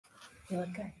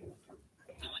Okay.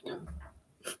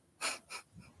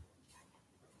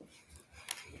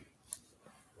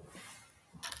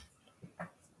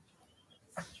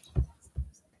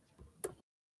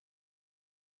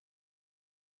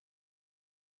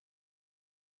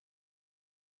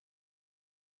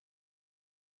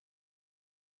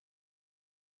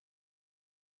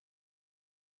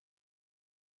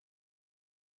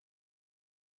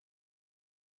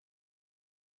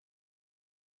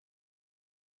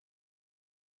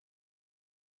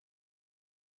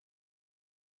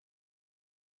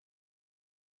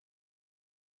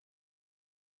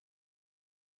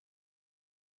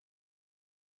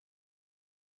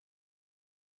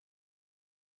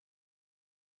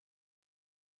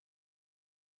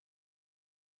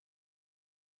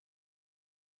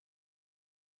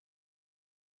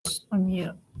 On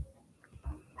mute.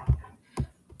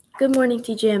 Good morning,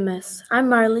 TJMS. I'm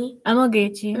Marley. I'm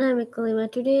Ogechi. And I'm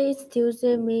Ikalima. Today is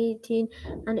Tuesday, May 18,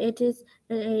 and it is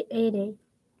 8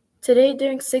 Today,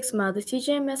 during 6 Mile, the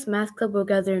TJMS Math Club will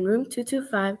gather in room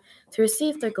 225 to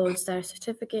receive their Gold Star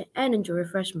certificate and enjoy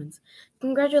refreshments.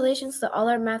 Congratulations to all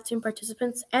our math team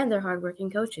participants and their hardworking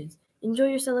coaches. Enjoy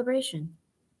your celebration.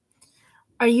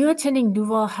 Are you attending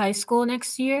Duval High School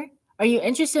next year? Are you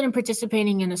interested in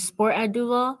participating in a sport at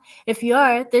Duval? If you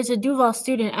are, there's a Duval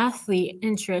Student Athlete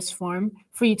Interest form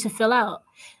for you to fill out.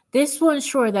 This will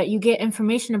ensure that you get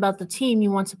information about the team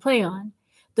you want to play on.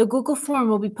 The Google form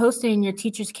will be posted in your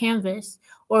teacher's Canvas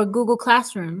or Google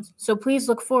Classrooms, so please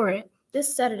look for it.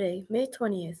 This Saturday, May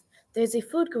 20th, there's a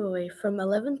food giveaway from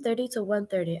 11:30 to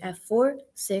 1:30 at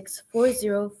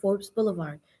 4640 Forbes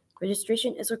Boulevard.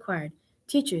 Registration is required.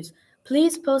 Teachers,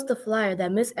 please post the flyer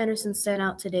that Ms. Anderson sent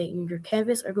out today in your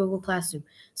Canvas or Google Classroom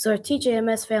so our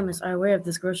TJMS families are aware of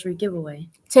this grocery giveaway.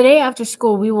 Today after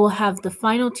school, we will have the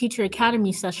final Teacher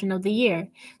Academy session of the year.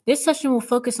 This session will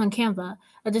focus on Canva,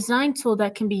 a design tool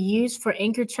that can be used for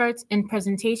anchor charts and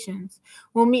presentations.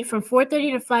 We'll meet from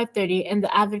 4:30 to 5:30 in the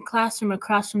Avid classroom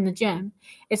across from the gym.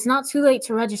 It's not too late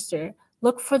to register.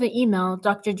 Look for the email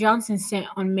Dr. Johnson sent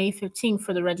on May 15th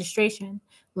for the registration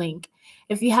link.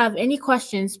 If you have any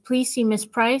questions, please see Ms.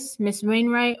 Price, Ms.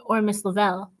 Wainwright, or Ms.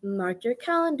 Lavelle. Mark your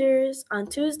calendars. On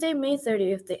Tuesday, May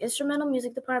 30th, the Instrumental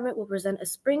Music Department will present a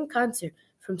spring concert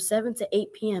from 7 to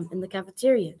 8 p.m. in the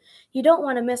cafeteria. You don't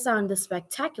want to miss out on this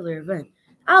spectacular event.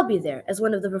 I'll be there as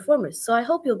one of the performers, so I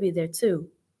hope you'll be there too.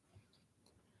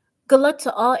 Good luck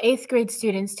to all 8th grade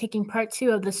students taking part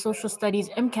 2 of the Social Studies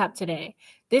MCAP today.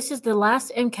 This is the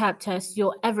last MCAP test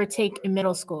you'll ever take in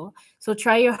middle school, so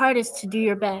try your hardest to do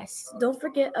your best. Don't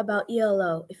forget about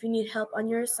ELO. If you need help on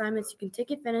your assignments, you can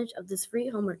take advantage of this free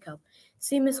homework help.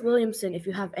 See Ms. Williamson if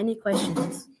you have any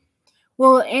questions.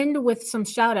 We'll end with some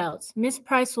shout-outs. Ms.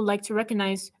 Price would like to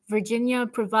recognize Virginia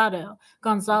Privado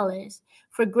Gonzalez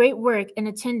for great work and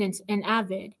attendance in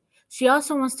Avid. She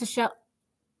also wants to shout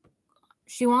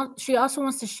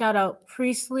out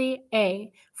Priestley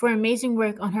A. for amazing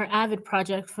work on her Avid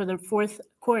project for the 4th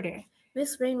quarter.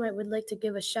 Ms. Wainwright would like to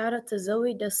give a shout out to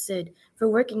Zoe DeCid for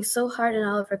working so hard in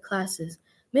all of her classes.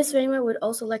 Ms. Wainwright would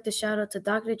also like to shout out to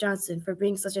Dr. Johnson for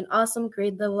being such an awesome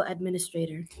grade level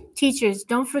administrator. Teachers,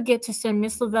 don't forget to send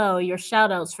Ms. Lavelle your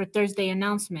shout outs for Thursday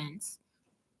announcements.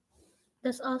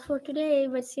 That's all for today,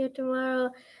 but see you tomorrow.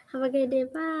 Have a good day.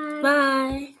 Bye.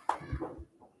 Bye.